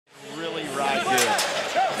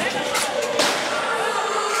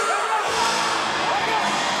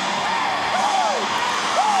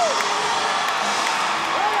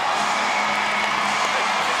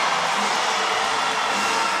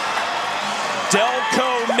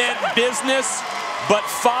Delco meant business, but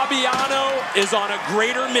Fabiano is on a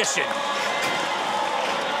greater mission.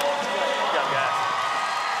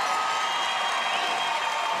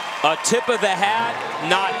 A tip of the hat,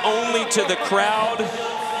 not only to the crowd,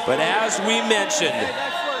 but as we mentioned,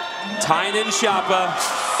 Tynan Shapa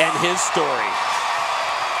and his story.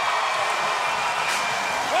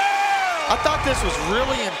 I thought this was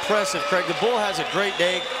really impressive, Craig. The bull has a great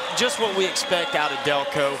day, just what we expect out of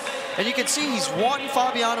Delco. And you can see he's wanting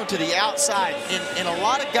Fabiano to the outside, and a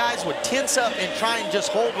lot of guys would tense up and try and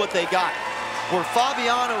just hold what they got. Where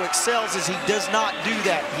Fabiano excels is he does not do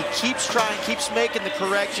that. He keeps trying, keeps making the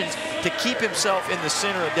corrections to keep himself in the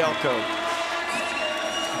center of Delco.